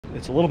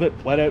It's a little bit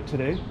wet out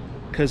today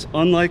because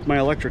unlike my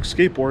electric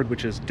skateboard,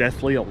 which is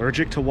deathly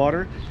allergic to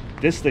water,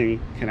 this thing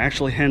can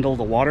actually handle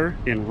the water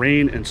in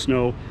rain and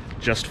snow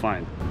just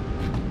fine.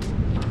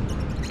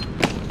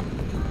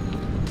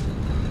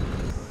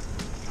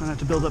 Try not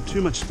to build up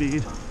too much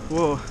speed.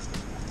 Whoa,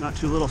 not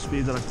too little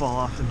speed that I fall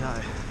off and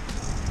die.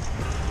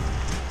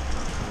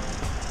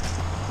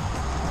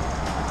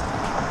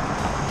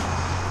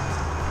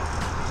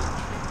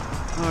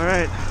 All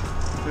right,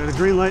 we got a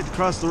green light to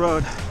cross the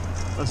road.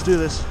 Let's do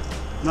this,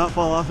 not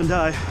fall off and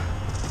die.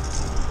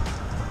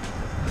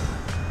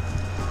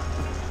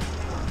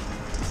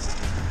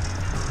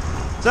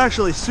 It's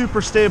actually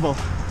super stable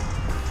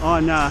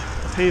on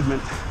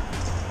pavement,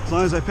 as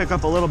long as I pick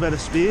up a little bit of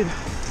speed.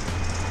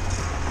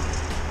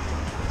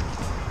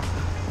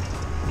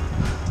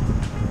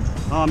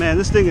 Oh man,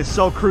 this thing is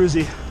so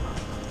cruisy.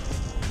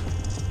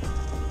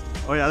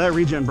 Oh yeah, that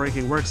regen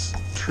braking works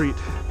a treat.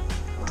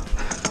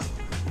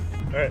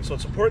 All right, so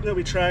it's important that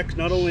we track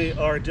not only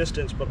our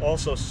distance, but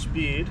also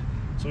speed.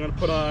 So I'm gonna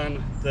put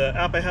on the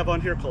app I have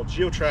on here called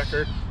Geo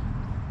Tracker.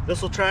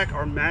 This will track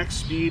our max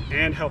speed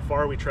and how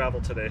far we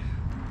travel today.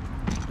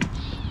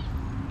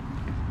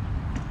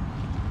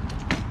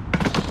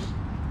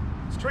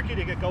 It's tricky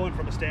to get going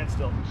from a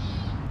standstill.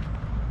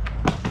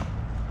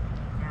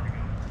 There we go.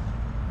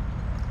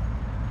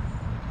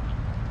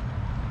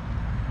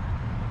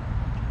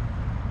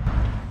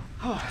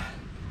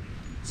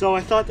 So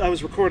I thought I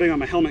was recording on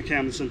my helmet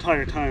cam this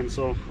entire time,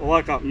 so a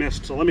lot got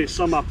missed. So let me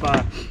sum up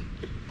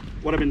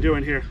what I've been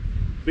doing here.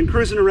 Been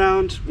cruising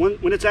around.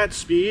 When it's at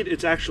speed,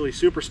 it's actually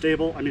super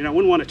stable. I mean, I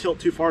wouldn't want to tilt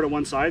too far to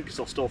one side because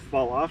I'll still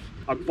fall off.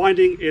 I'm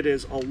finding it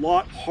is a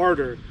lot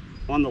harder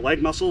on the leg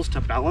muscles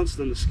to balance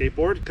than the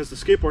skateboard, because the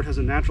skateboard has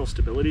a natural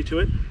stability to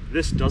it.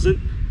 This doesn't.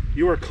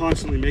 You are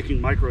constantly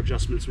making micro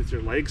adjustments with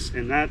your legs,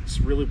 and that's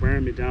really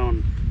wearing me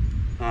down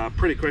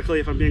pretty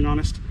quickly, if I'm being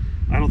honest.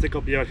 I don't think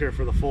I'll be out here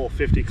for the full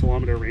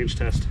 50-kilometer range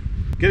test.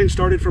 Getting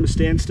started from a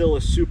standstill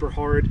is super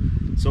hard,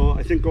 so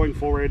I think going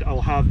forward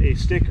I'll have a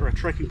stick or a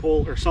trekking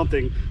pole or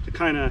something to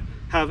kind of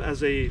have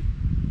as a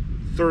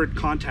third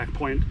contact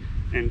point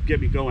and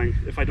get me going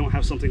if I don't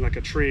have something like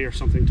a tree or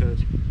something to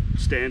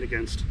stand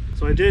against.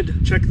 So I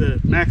did check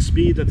the max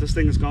speed that this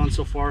thing has gone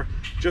so far.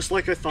 Just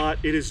like I thought,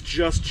 it is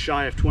just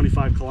shy of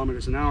 25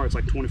 kilometers an hour. It's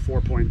like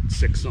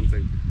 24.6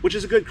 something, which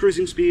is a good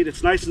cruising speed.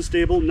 It's nice and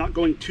stable, not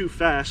going too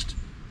fast,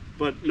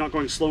 but not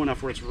going slow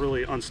enough where it's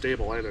really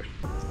unstable either.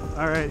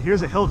 All right,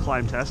 here's a hill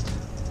climb test.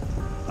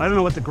 I don't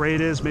know what the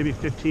grade is, maybe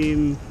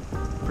 15%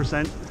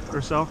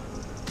 or so.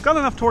 It's got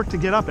enough torque to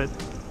get up it.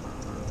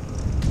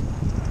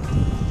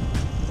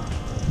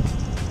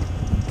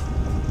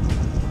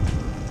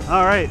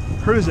 All right,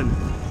 cruising.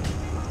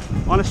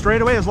 On a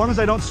straightaway, as long as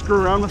I don't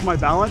screw around with my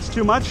balance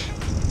too much,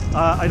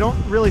 I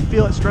don't really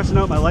feel it stressing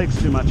out my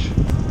legs too much,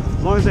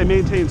 as long as I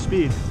maintain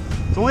speed.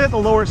 It's only at the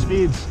lower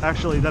speeds,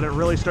 actually, that it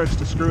really starts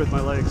to screw with my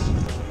legs.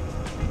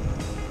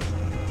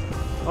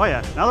 Oh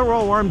yeah, now that we're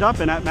all warmed up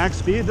and at max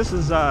speed, this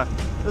is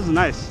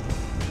nice.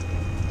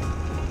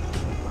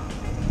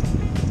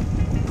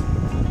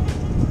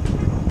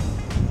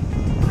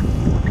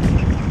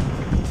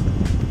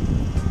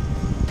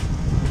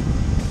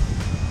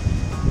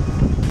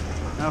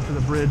 Now for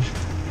the bridge.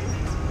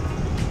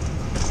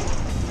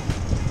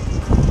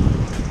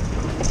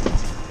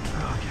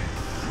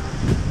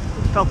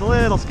 Okay. Felt a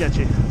little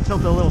sketchy.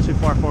 Tilted a little too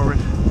far forward.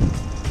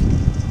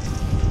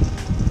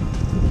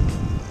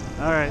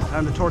 All right,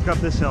 time to torque up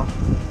this hill.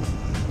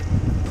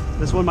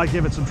 This one might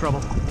give it some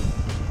trouble.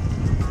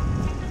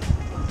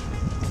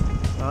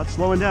 It's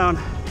slowing down.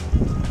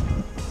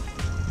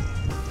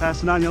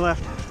 Passing on your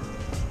left.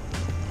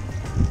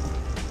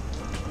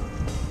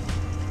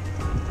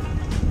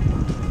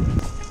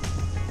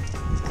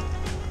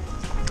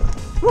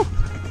 Woo!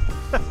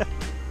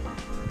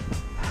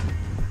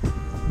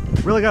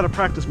 Really got to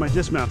practice my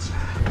dismounts.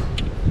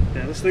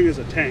 Yeah, this thing is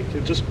a tank.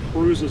 It just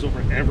cruises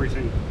over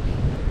everything.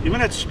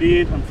 Even at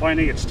speed, I'm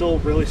finding it's still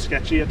really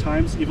sketchy at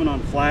times, even on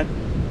flat,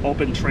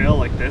 open trail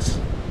like this.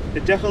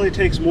 It definitely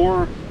takes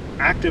more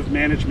active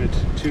management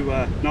to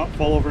not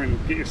fall over and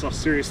get yourself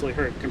seriously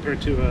hurt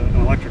compared to an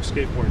electric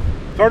skateboard.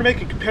 If I were to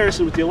make a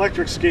comparison with the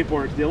electric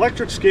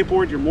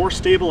skateboard, you're more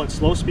stable at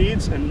slow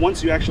speeds, and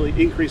once you actually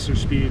increase your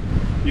speed,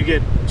 you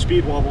get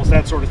speed wobbles,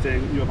 that sort of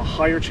thing. You have a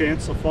higher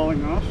chance of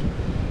falling off.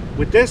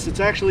 With this, it's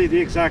actually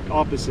the exact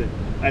opposite.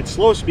 At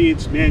slow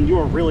speeds, man, you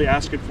are really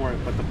asking for it,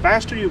 but the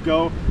faster you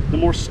go, the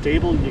more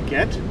stable you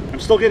get. I'm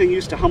still getting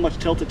used to how much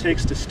tilt it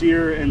takes to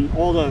steer and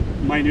all the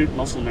minute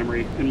muscle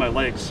memory in my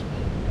legs.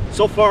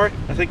 So far,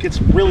 I think it's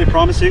really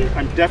promising.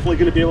 I'm definitely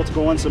going to be able to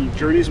go on some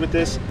journeys with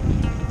this.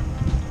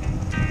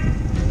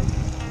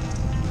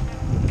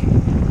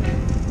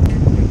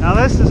 Now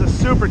this is a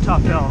super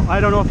tough hill. I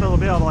don't know if it'll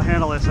be able to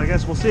handle this. I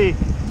guess we'll see.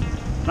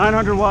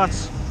 900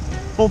 watts,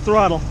 full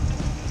throttle.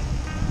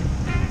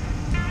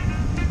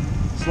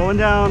 Slowing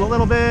down a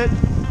little bit.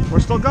 We're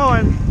still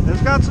going.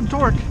 It's got some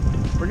torque.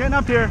 We're getting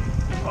up here.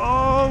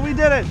 Oh, we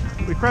did it.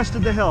 We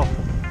crested the hill.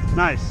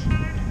 Nice.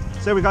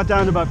 Say we got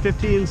down to about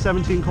 15,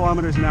 17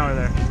 kilometers an hour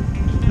there.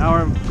 Now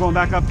we're going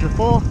back up to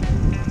full.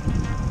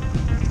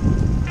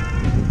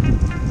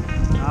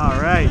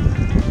 All right.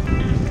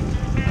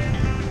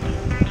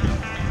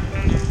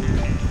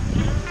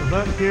 So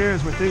about here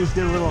is where things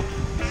get a little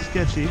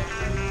sketchy.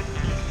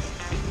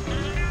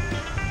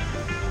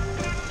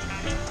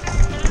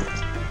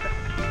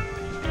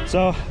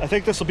 So I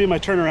think this will be my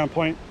turnaround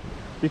point,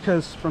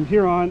 because from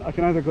here on I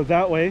can either go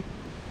that way,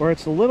 where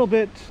it's a little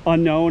bit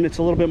unknown, it's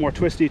a little bit more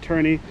twisty,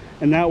 turny,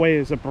 and that way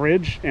is a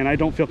bridge, and I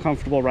don't feel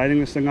comfortable riding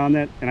this thing on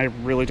that, and I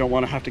really don't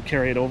want to have to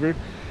carry it over.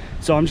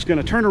 So I'm just going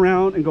to turn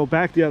around and go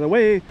back the other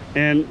way,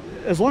 and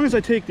as long as I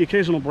take the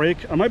occasional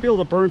break, I might be able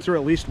to burn through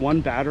at least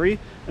one battery,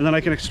 and then I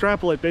can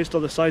extrapolate based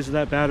on the size of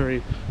that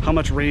battery how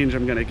much range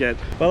I'm going to get.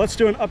 But let's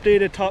do an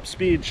updated top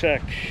speed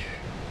check.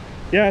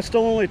 Yeah, it's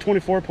still only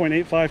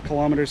 24.85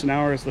 kilometers an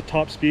hour is the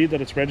top speed that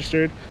it's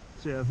registered.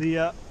 So yeah,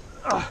 the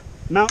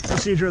mount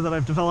procedure that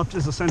I've developed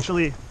is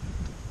essentially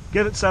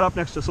get it set up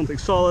next to something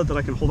solid that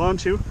I can hold on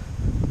to,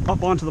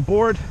 up onto the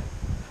board,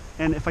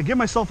 and if I give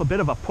myself a bit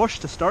of a push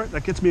to start,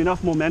 that gets me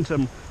enough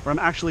momentum where I'm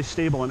actually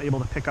stable and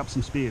able to pick up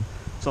some speed.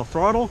 So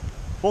throttle,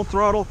 full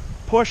throttle,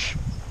 push,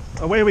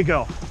 away we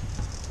go.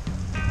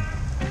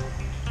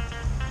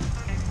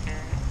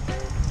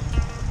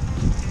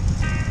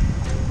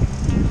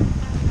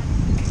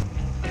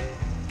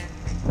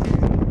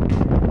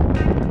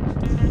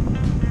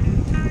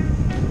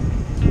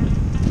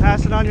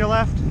 Pass it on your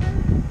left.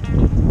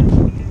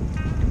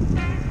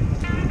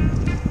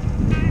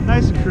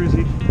 Nice and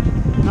cruisy.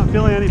 Not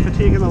feeling any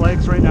fatigue in the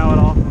legs right now at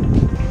all.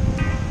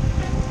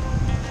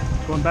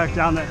 Going back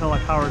down that hill, I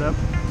powered up.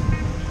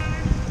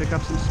 Pick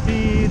up some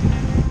speed.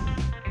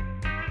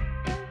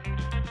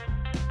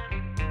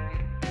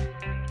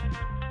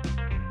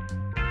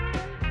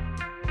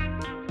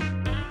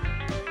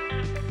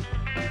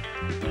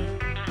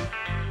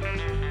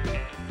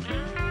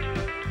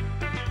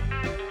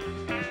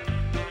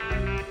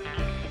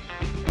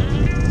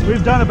 So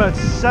we've done about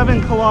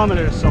 7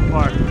 kilometers so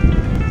far.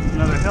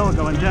 Another hill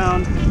going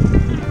down.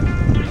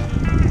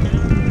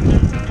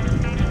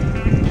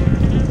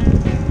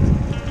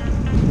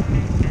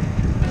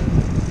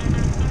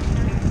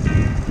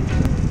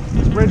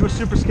 This bridge was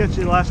super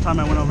sketchy the last time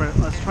I went over it.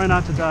 Let's try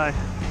not to die.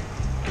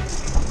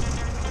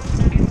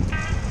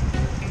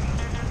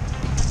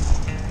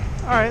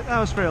 Alright, that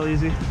was fairly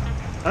easy.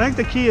 I think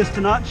the key is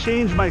to not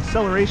change my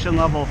acceleration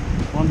level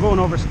while I'm going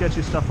over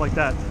sketchy stuff like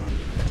that.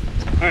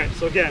 Alright,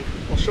 so again,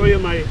 I'll show you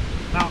my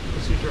mount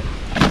procedure.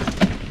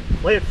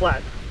 Lay it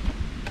flat.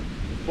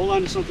 Hold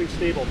on to something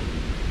stable.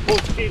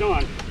 Both feet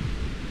on.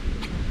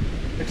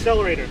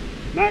 Accelerator.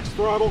 Max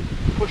throttle.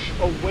 Push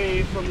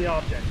away from the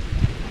object.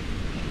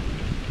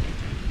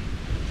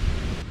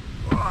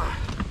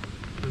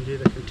 Undo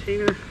the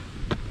container.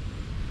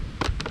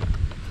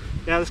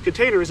 Yeah, this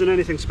container isn't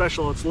anything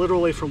special. It's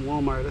literally from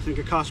Walmart. I think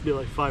it cost me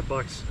like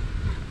 $5.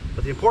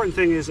 But the important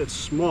thing is it's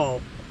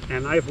small,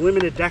 and I have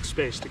limited deck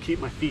space to keep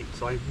my feet,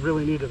 so I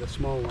really needed a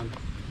small one.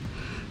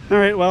 All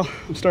right, well,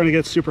 I'm starting to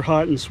get super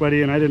hot and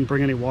sweaty, and I didn't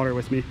bring any water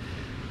with me.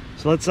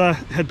 So let's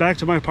head back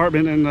to my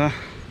apartment and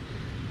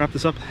wrap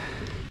this up.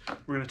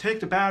 We're gonna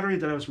take the battery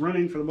that I was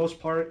running for the most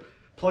part,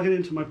 plug it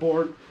into my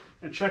board,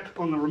 and check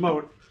on the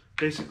remote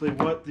basically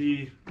what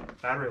the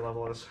battery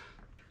level is.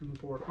 Turn the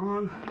board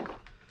on,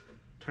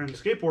 turn the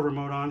skateboard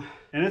remote on,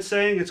 and it's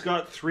saying it's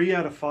got 3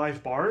 out of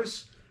 5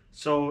 bars.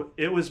 So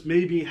it was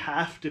maybe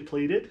half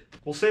depleted.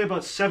 We'll say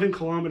about 7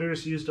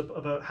 kilometers used up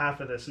about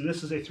half of this, and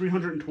this is a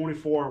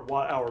 324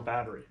 watt-hour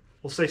battery.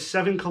 We'll say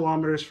 7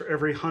 kilometers for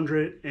every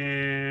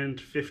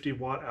 150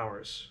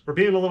 watt-hours. We're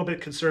being a little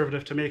bit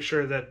conservative to make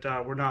sure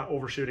that we're not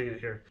overshooting it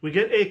here. We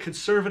get a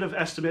conservative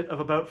estimate of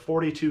about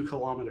 42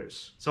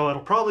 kilometers. So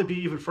it'll probably be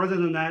even further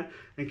than that,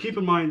 and keep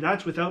in mind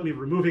that's without me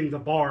removing the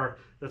bar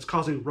that's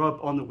causing rub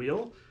on the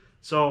wheel.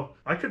 So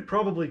I could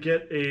probably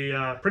get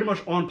a pretty much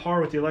on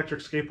par with the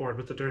electric skateboard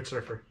with the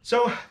Dirtsurfer.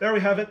 So there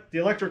we have it. The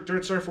electric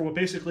Dirtsurfer will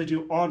basically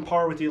do on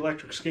par with the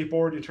electric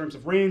skateboard in terms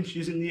of range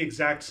using the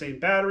exact same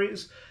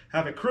batteries,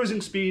 have a cruising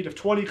speed of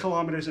 20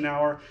 kilometers an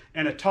hour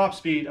and a top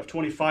speed of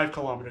 25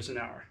 kilometers an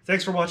hour.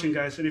 Thanks for watching,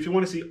 guys. And if you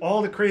want to see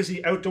all the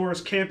crazy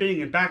outdoors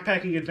camping and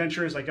backpacking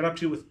adventures I get up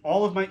to with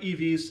all of my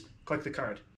EVs, click the card.